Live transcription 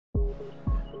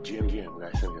GM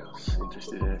guys and girls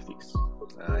interested in NFTs.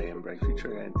 I am Bright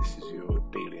Future and this is your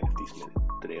daily NFTs minute.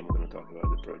 Today I'm going to talk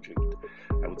about the project,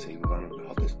 I would say one of the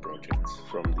hottest projects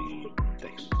from the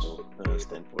technical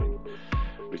standpoint,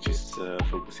 which is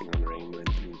focusing on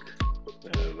reinventing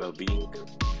well-being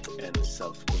and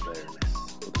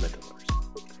self-awareness for the metaverse.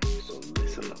 So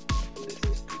listen up, this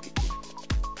is pretty cool.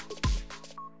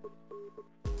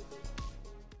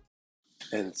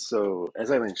 And so, as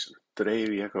I mentioned, today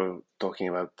we are talking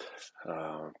about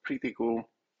pretty cool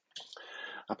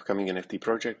upcoming NFT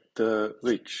project,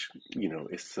 which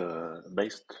is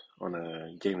based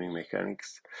on gaming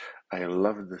mechanics. I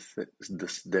love this.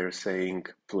 They're saying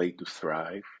 "play to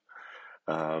thrive."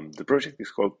 The project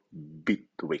is called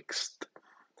Betwixt.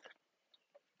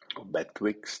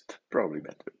 Betwixt, probably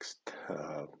Betwixt.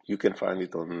 You can find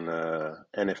it on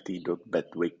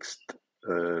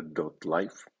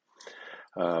nft.betwixt.live.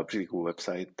 Pretty cool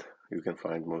website. You can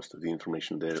find most of the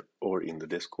information there or in the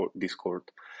Discord.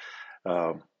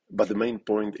 But the main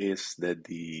point is that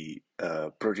the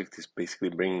project is basically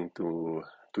bringing to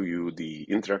you the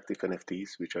interactive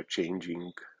NFTs, which are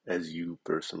changing as you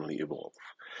personally evolve.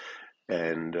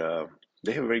 And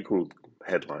they have a very cool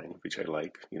headline, which I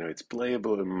like. It's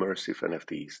playable, immersive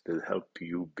NFTs that help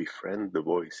you befriend the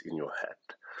voice in your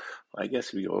head. I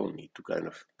guess we all need to kind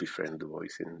of befriend the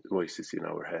voices in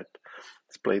our head.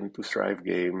 It's Play to Thrive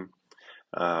game.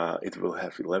 It will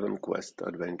have 11 quest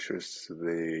adventures,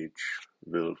 which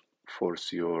will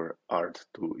force your art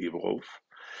to evolve,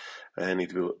 and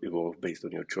it will evolve based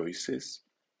on your choices.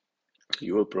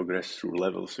 You will progress through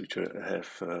levels which have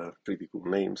pretty cool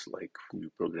names, like you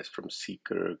progress from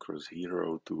Seeker, Cross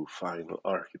Hero to Final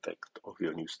Architect of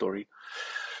your new story.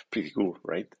 Pretty cool,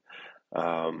 right?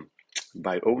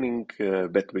 By owning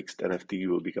Betwixt NFT,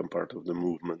 you will become part of the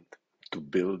movement to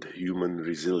build human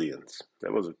resilience.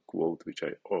 That was a quote which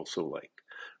I also like,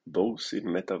 both in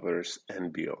metaverse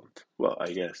and beyond. Well,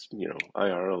 I guess,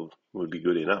 IRL would be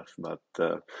good enough, but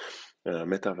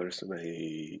metaverse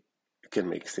can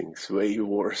make things way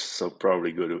worse, so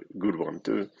probably good one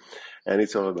too. And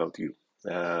it's all about you,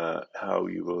 how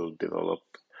you will develop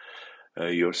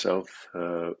yourself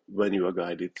when you are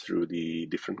guided through the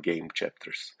different game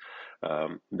chapters.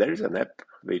 There is an app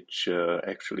which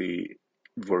actually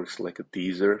works like a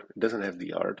teaser. It doesn't have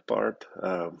the art part,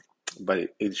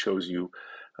 but it shows you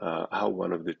how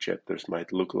one of the chapters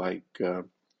might look like.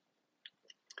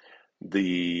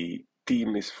 The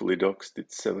team is fully doxed.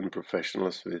 It's 7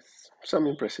 professionals with some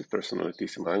impressive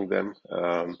personalities among them.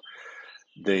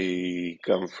 They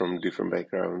come from different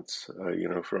backgrounds,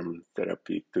 from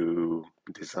therapy to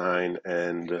design,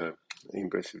 and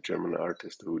impressive German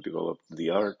artist who developed the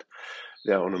art.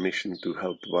 They are on a mission to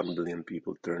help 1 billion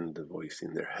people turn the voice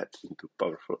in their head into a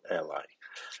powerful ally.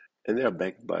 And they are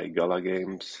backed by Gala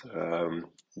Games.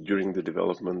 During the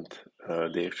development,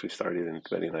 they actually started in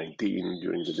 2019.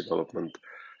 During the development,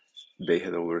 they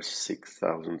had over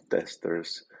 6,000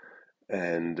 testers,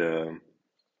 and the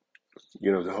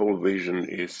whole vision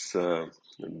is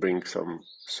bring some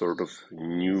sort of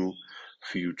new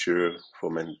future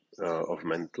for of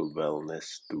mental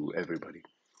wellness to everybody.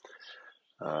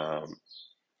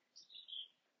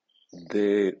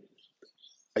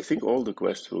 I think all the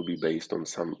quests will be based on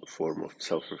some form of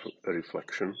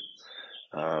self-reflection,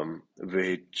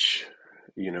 which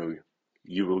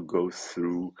you will go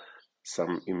through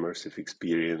some immersive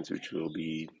experience, which will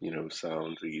be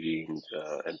sound reading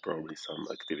and probably some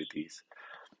activities.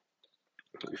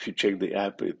 If you check the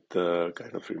app, it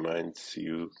kind of reminds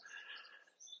you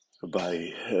of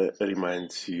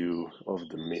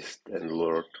the Mist and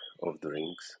Lord of the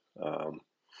Rings.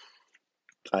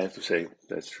 I have to say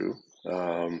that's true.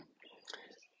 And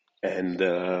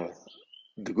the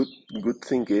good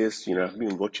thing is, I've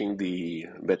been watching the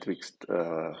Betwixt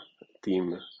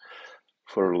team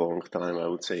for a long time. I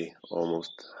would say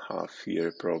almost half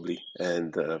year probably,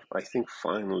 and I think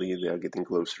finally they are getting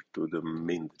closer to the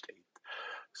mint date.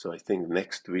 So I think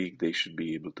next week they should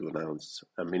be able to announce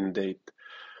a mint date,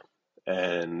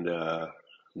 and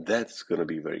that's going to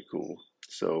be very cool.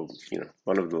 So,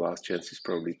 one of the last chances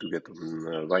probably to get on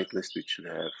a whitelist, which should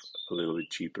have a little bit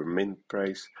cheaper mint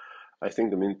price. I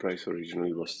think the mint price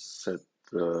originally was set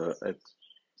at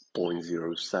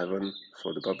 0.07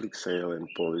 for the public sale and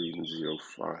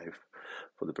 0.05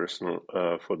 for the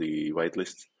for the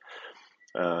whitelist.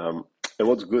 And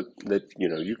what's good that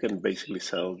you can basically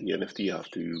sell the NFT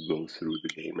after you go through the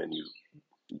game and you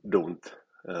don't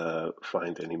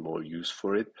find any more use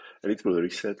for it, and it will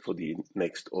reset for the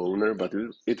next owner, but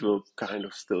it will kind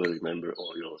of still remember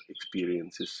all your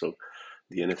experiences. So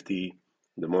the NFT,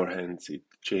 the more hands it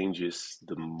changes,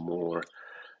 the more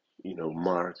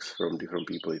marks from different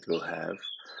people it will have.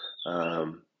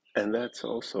 And that's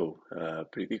also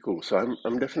pretty cool. So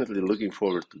I'm definitely looking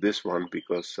forward to this one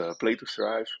because Play to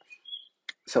Thrive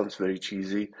sounds very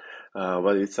cheesy,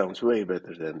 but it sounds way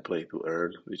better than Play to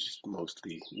Earn, which is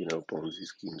mostly Ponzi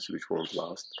schemes which won't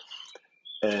last.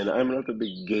 And I'm not a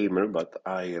big gamer, but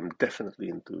I am definitely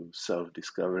into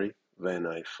self-discovery when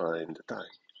I find the time.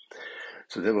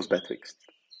 So that was Betwixt.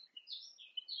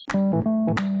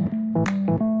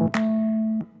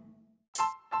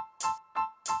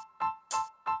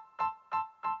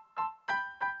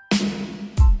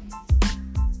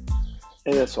 And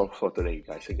that's all for today,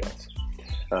 guys and gals.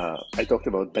 I talked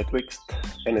about Betwixt,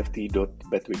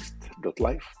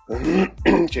 nft.betwixt.life.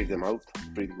 Check them out.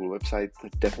 Pretty cool website,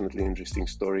 definitely interesting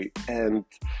story, and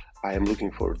I am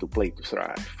looking forward to Play to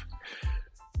Thrive.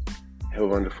 Have a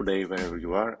wonderful day wherever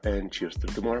you are, and cheers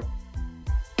till tomorrow.